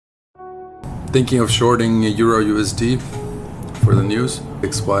Thinking of shorting Euro USD for the news.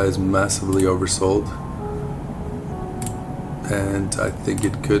 XY is massively oversold, and I think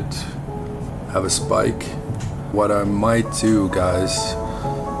it could have a spike. What I might do, guys,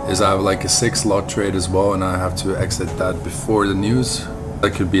 is I have like a 6 lot trade as well, and I have to exit that before the news.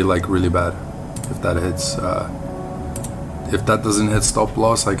 That could be like really bad if that hits. If that doesn't hit stop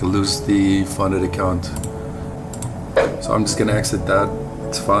loss, I could lose the funded account. So I'm just gonna exit that.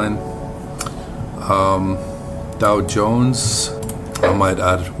 It's fine. Dow Jones, I might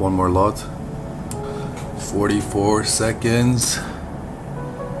add one more lot. 44 seconds.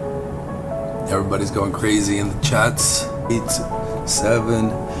 Everybody's going crazy in the chats. 8,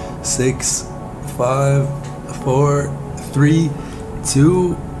 7, 6, 5, 4, 3,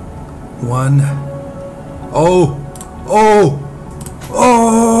 2, 1. Oh!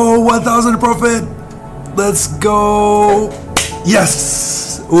 1,000 profit! Let's go!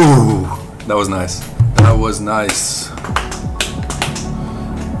 Yes! Ooh, that was nice. That was nice.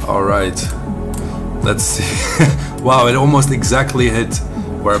 All right, let's see. Wow, it almost exactly hit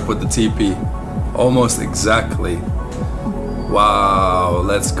where I put the TP. Almost exactly. Wow,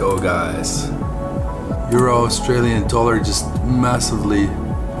 let's go, guys. Euro, Australian dollar just massively.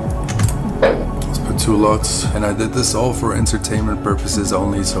 Let's put 2 lots. And I did this all for entertainment purposes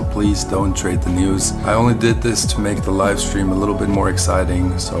only, so please don't trade the news. I only did this to make the live stream a little bit more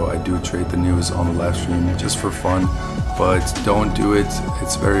exciting, so I do trade the news on the live stream just for fun. But don't do it,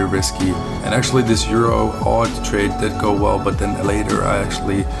 it's very risky. And actually this Euro odd trade did go well, but then later I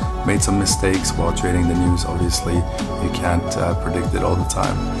actually made some mistakes while trading the news. Obviously you can't predict it all the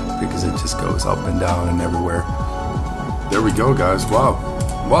time because it just goes up and down and everywhere. There we go, guys. Wow,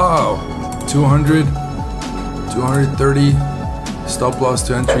 200, 230 stop loss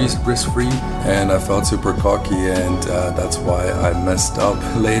to entries, risk free, and I felt super cocky, and that's why I messed up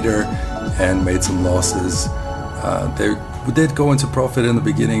later and made some losses. They did go into profit in the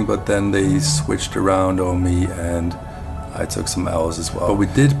beginning, but then they switched around on me and I took some L's as well. But we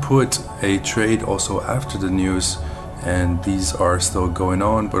did put a trade also after the news, and these are still going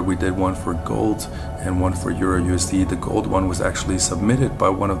on, but we did one for gold and one for Euro USD. The gold one was actually submitted by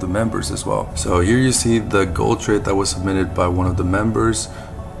one of the members as well. So here you see the gold trade that was submitted by one of the members,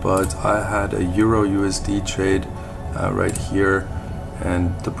 but I had a Euro USD trade right here,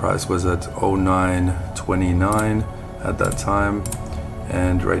 and the price was at 09.29 at that time,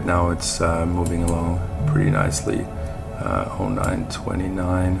 and right now it's moving along pretty nicely.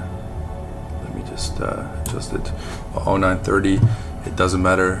 09.29. Let me just adjust it. 09.30. It doesn't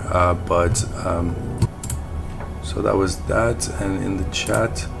matter, so that was that. And in the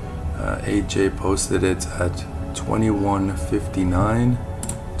chat, AJ posted it at 21.59.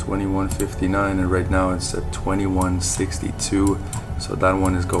 21.59, and right now it's at 21.62. So that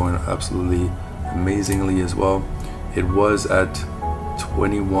one is going absolutely amazingly as well. It was at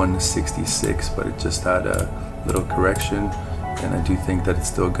 21.66, but it just had a little correction, and I do think that it's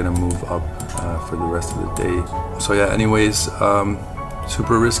still gonna move up for the rest of the day. So yeah, anyways,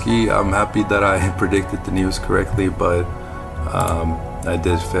 super risky. I'm happy that I predicted the news correctly, but I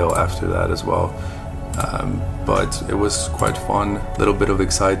did fail after that as well. But it was quite fun. A little bit of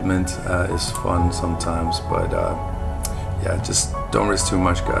excitement is fun sometimes, but yeah, just don't risk too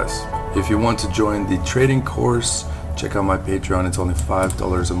much, guys. If you want to join the trading course, check out my Patreon. It's only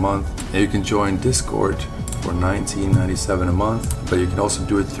 $5 a month. And you can join Discord for $19.97 a month, but you can also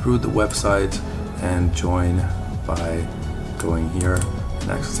do it through the website and join by going here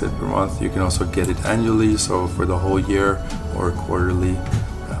and access it per month. You can also get it annually, so for the whole year or quarterly,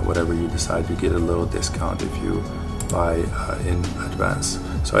 whatever you decide, you get a little discount if you buy in advance.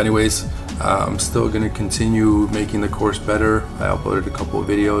 So anyways, I'm still gonna continue making the course better. I uploaded a couple of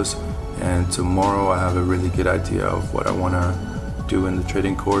videos, and tomorrow I have a really good idea of what I wanna do in the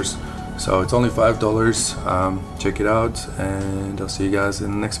trading course. So it's only $5. Check it out, and I'll see you guys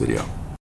in the next video.